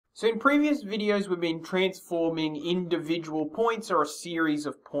So in previous videos we've been transforming individual points or a series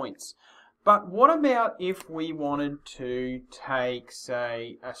of points. But what about if we wanted to take,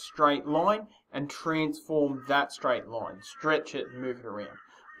 say, a straight line and transform that straight line, stretch it and move it around?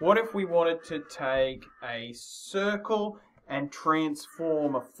 What if we wanted to take a circle and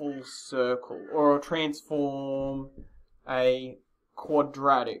transform a full circle, or transform a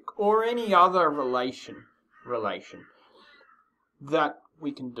quadratic, or any other relation that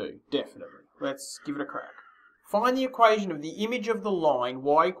we can do, definitely. Let's give it a crack. Find the equation of the image of the line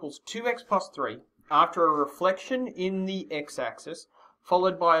y equals 2x plus 3 after a reflection in the x-axis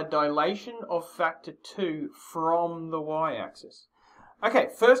followed by a dilation of factor 2 from the y-axis. Okay,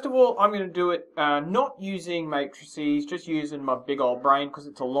 first of all, I'm going to do it not using matrices, just using my big old brain because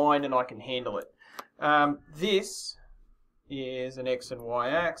it's a line and I can handle it. This is an x and y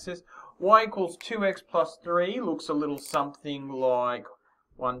axis. Y equals 2x plus 3 looks a little something like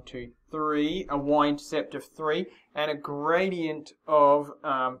 1, 2, 3, a y-intercept of 3, and a gradient of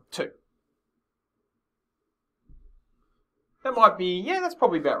 2. That might be, yeah, that's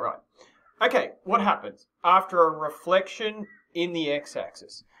probably about right. Okay, what happens after a reflection in the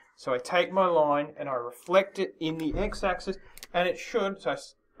x-axis? So I take my line and I reflect it in the x-axis, and it should, so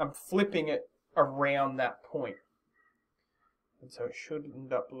I'm flipping it around that point. And so it should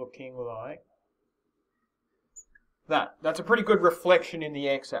end up looking like that. That's a pretty good reflection in the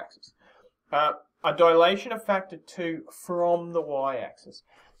x-axis. A dilation of factor 2 from the y-axis.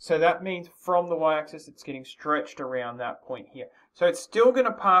 So that means from the y-axis it's getting stretched around that point here. So it's still going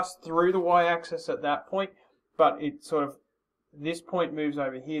to pass through the y-axis at that point, but it sort of, this point moves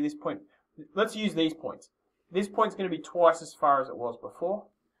over here, this point, let's use these points. This point's going to be twice as far as it was before.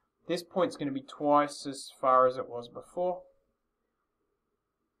 This point's going to be twice as far as it was before.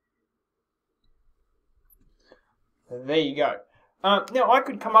 There you go. Now I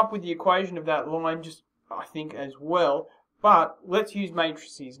could come up with the equation of that line just, I think, as well, but let's use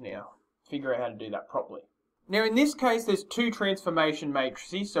matrices now. Figure out how to do that properly. Now in this case there's two transformation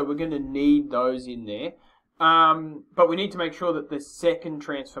matrices, so we're going to need those in there. But we need to make sure that the second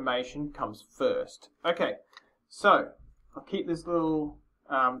transformation comes first. Okay, so I'll keep this little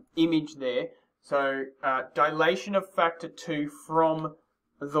image there. So dilation of factor 2 from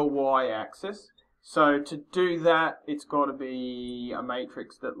the y-axis. So to do that, it's got to be a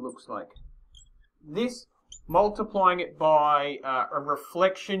matrix that looks like this, multiplying it by a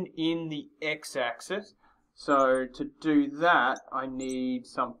reflection in the x-axis. So to do that, I need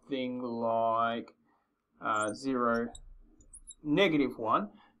something like 0, -1,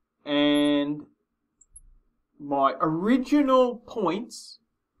 and my original points,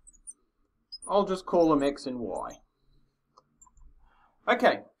 I'll just call them x and y.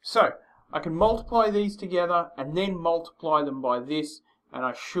 Okay, so I can multiply these together and then multiply them by this, and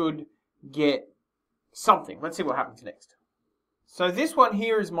I should get something. Let's see what happens next. So this one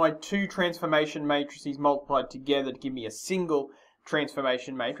here is my two transformation matrices multiplied together to give me a single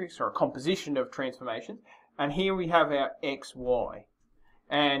transformation matrix, or a composition of transformations. And here we have our x, y.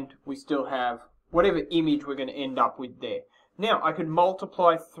 And we still have whatever image we're going to end up with there. Now I can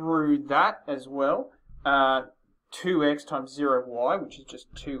multiply through that as well. 2x times 0y, which is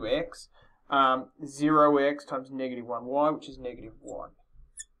just 2x. 0x times -1y, which is -1.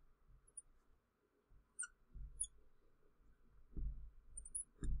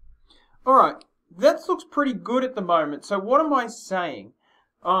 Alright, that looks pretty good at the moment. So what am I saying?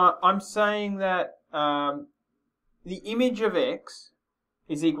 I'm saying that the image of x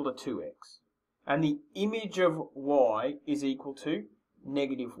is equal to 2x. And the image of y is equal to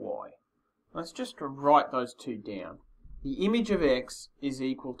 -y. Let's just write those two down. The image of x is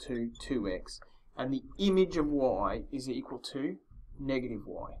equal to 2x, and the image of y is equal to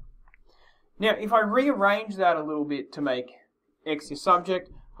 -y. Now, if I rearrange that a little bit to make x your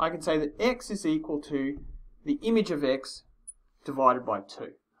subject, I can say that x is equal to the image of x divided by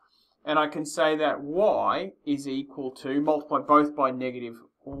 2. And I can say that y is equal to, multiply both by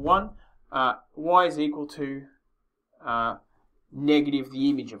 -1, y is equal to negative the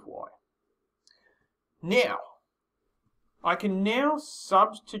image of y. Now, I can now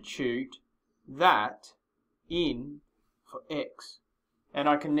substitute that in for x, and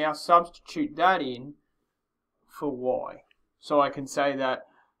I can now substitute that in for y. So I can say that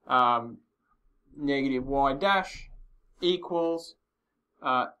negative y dash equals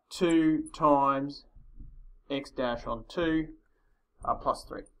 2 times x dash on 2 plus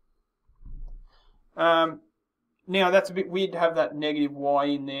 3. Now that's a bit weird to have that negative y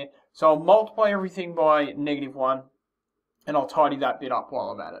in there, so I'll multiply everything by -1, and I'll tidy that bit up while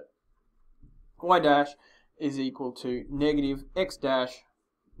I'm at it. Y dash is equal to negative x dash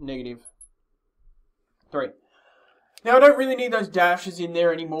negative 3. Now, I don't really need those dashes in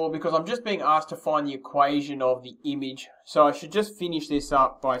there anymore because I'm just being asked to find the equation of the image. So I should just finish this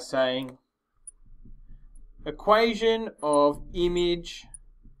up by saying equation of image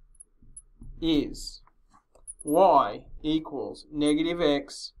is y equals negative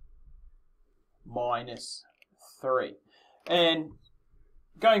x minus 3. And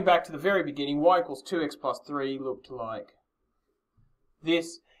going back to the very beginning, y equals 2x plus 3 looked like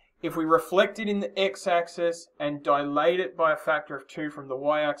this. If we reflect it in the x-axis and dilate it by a factor of 2 from the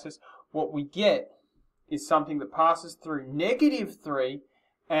y-axis, what we get is something that passes through negative 3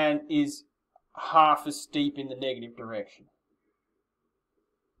 and is half as steep in the negative direction.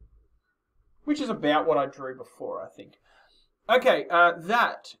 Which is about what I drew before, I think. Okay,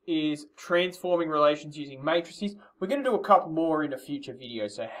 that is transforming relations using matrices. We're going to do a couple more in a future video,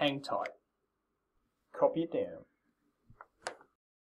 so hang tight. Copy it down.